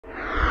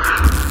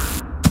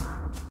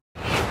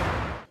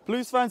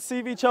Blues fans,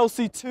 CV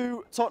Chelsea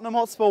 2, Tottenham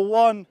Hotspur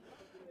 1.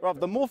 Rob,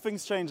 the more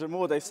things change, the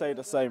more they stay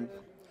the same.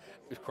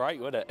 It was great,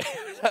 wasn't it?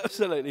 It was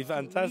absolutely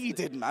fantastic. We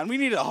did, man. We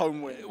needed a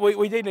home win.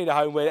 We did need a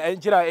home win,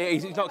 and you know,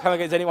 it's not coming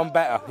against anyone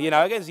better. You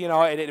know, against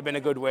United, it'd have been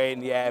a good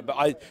win, yeah.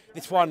 But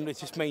this one, it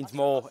just means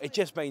more. It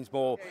just means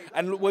more.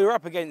 And we were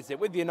up against it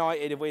with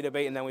United. If we'd have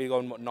beaten them, we'd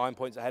have gone 9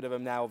 points ahead of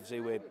them. Now,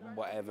 obviously, we're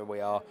whatever we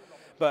are.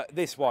 But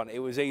this one, it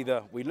was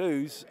either we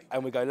lose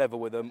and we go level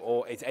with them,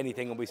 or it's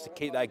anything and we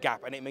keep that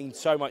gap, and it means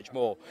so much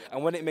more.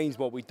 And when it means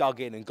more, we dug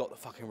in and got the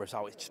fucking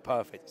result. It's just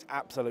perfect. It's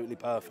absolutely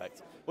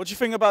perfect. What do you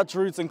think about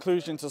Giroud's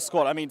inclusion to the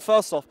squad? I mean,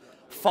 first off,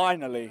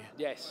 finally.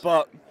 Yes.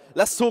 But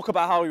let's talk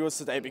about how he was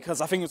today,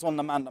 because I think it's one of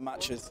the man of the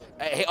matches.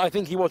 I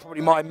think he was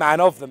probably my man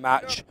of the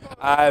match.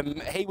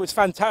 He was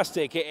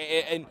fantastic.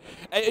 And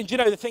you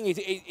know, the thing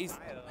is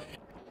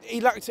he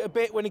lacked it a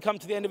bit when he come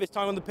to the end of his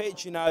time on the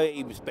pitch. You know,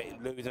 he was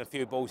losing a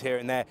few balls here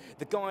and there.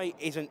 The guy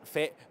isn't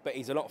fit, but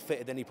he's a lot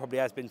fitter than he probably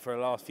has been for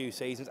the last few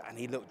seasons, and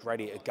he looked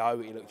ready to go.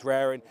 He looked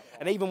raring,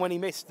 and even when he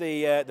missed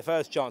the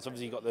first chance,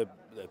 obviously he got the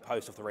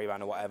post off the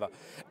rebound or whatever,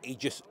 he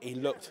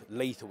looked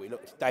lethal. He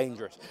looked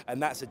dangerous,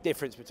 and that's the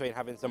difference between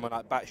having someone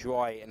like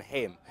Batshuayi and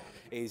him.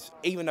 Is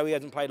even though he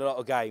hasn't played a lot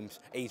of games,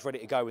 he's ready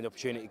to go when the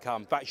opportunity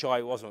comes.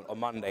 Batshuayi wasn't on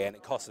Monday, and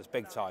it cost us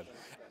big time.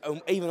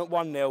 Even at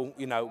 1-0,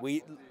 you know,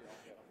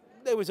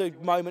 there was a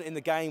moment in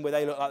the game where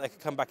they looked like they could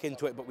come back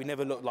into it, but we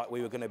never looked like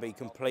we were going to be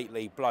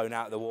completely blown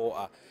out of the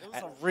water. It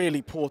was a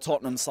really poor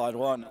Tottenham side,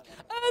 wasn't it?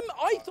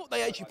 I thought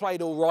they actually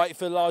played all right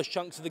for the large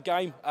chunks of the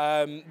game.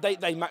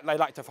 They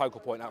lacked a focal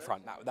point up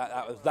front.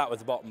 That was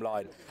the bottom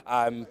line.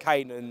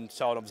 Kane and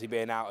Son obviously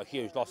being out are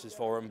huge losses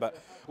for them, but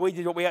we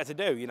did what we had to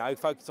do. You know,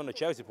 focus on the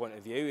Chelsea point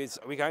of view. Is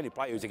we can only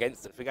play who's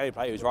against us. We can only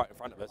play who's right in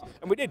front of us,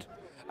 and we did.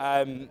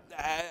 And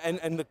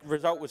the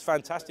result was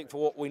fantastic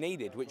for what we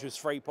needed, which was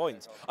 3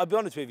 points. I'll be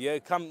honest with you,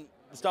 come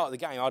the start of the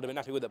game, I'd have been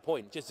happy with a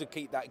point, just to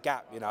keep that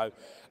gap, you know.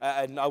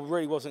 And I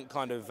really wasn't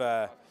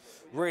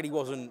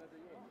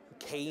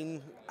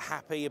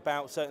happy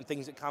about certain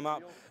things that come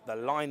up. The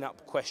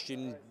lineup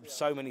questioned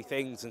so many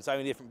things and so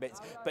many different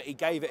bits, but he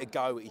gave it a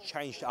go. He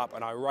changed it up,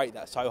 and I rate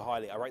that so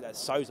highly. I rate that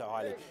so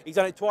highly. He's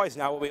done it twice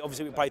now.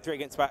 Obviously, we played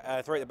three at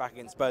the back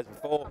against Spurs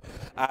before,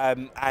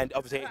 and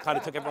obviously it kind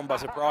of took everyone by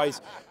surprise.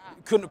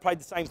 Couldn't have played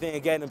the same thing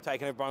again and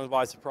taken everyone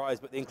by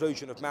surprise, but the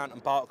inclusion of Mount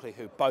and Barkley,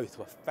 who both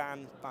were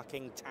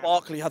fan-fucking-tastic.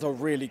 Barkley had a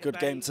really good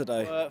game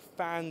today. Were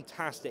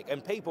fantastic.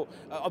 And people,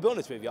 I'll be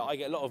honest with you, I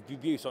get a lot of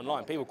abuse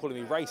online. People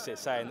calling me racist,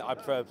 saying that I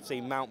prefer to see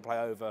Mount play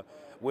over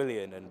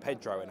Willian and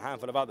Pedro and a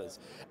handful of others.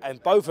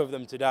 And both of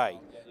them today,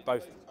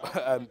 both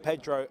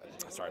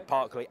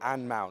Barkley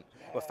and Mount,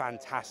 were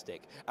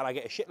fantastic. And I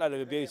get a shitload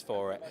of abuse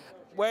for it.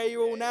 Where are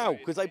you all now?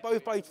 Because they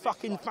both played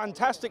fucking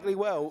fantastically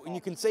well, and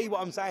you can see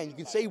what I'm saying. You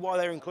can see why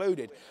they're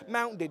included.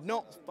 Mount did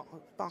not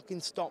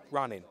fucking stop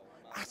running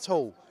at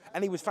all,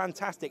 and he was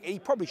fantastic. He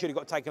probably should have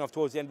got taken off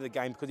towards the end of the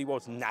game because he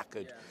was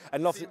knackered.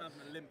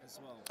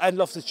 And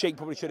Loftus-Cheek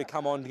probably should have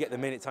come on to get the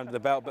minutes under the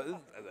belt. But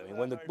I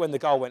mean, when the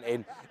goal went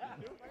in,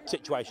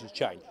 situations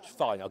changed.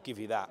 Fine, I'll give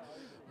you that.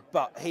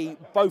 But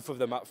both of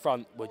them up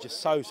front were just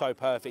so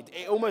perfect.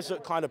 It almost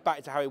looked kind of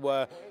back to how we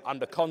were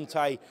under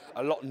Conte,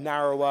 a lot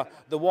narrower.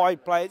 The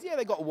wide players, yeah,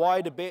 they got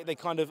wide a bit. They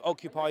kind of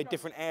occupied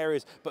different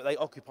areas, but they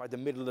occupied the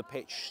middle of the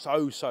pitch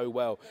so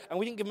well. And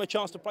we didn't give them a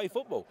chance to play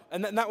football.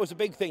 And that was a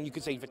big thing. You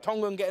could see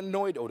Vertonghen getting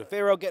annoyed, or De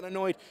Vero getting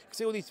annoyed. You could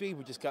see all these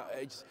people just got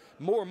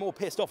more and more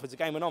pissed off as the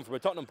game went on from a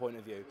Tottenham point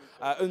of view.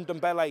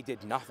 Ndombele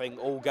did nothing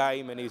all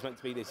game, and he was meant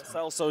to be this.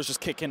 Celso was just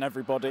kicking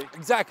everybody.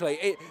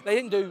 Exactly. They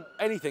didn't do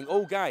anything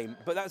all game,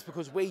 but that's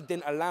because we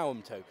didn't allow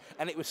them to.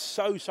 And it was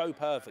so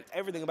perfect.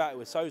 Everything about it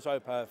was so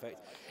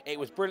perfect. It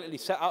was brilliantly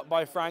set up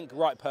by Frank,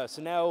 right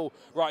personnel,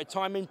 right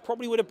timing.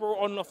 Probably would have brought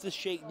on off the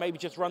sheet, maybe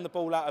just run the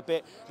ball out a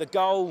bit. The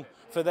goal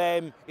for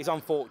them is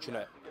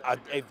unfortunate.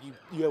 If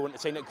you wouldn't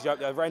have seen it because you're at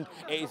the other end,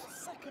 it is.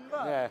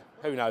 Yeah,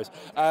 who knows?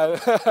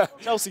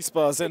 Chelsea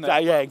Spurs, isn't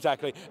it? Yeah,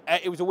 exactly.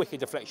 It was a wicked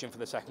deflection for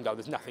the second goal.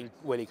 There's nothing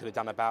Willie could have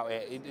done about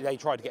it. They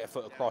tried to get a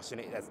foot across, and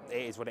it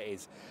is what it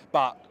is.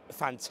 But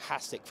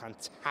fantastic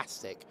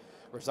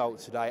result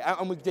today.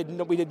 And we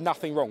did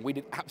nothing wrong. We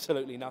did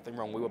absolutely nothing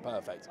wrong. We were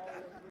perfect.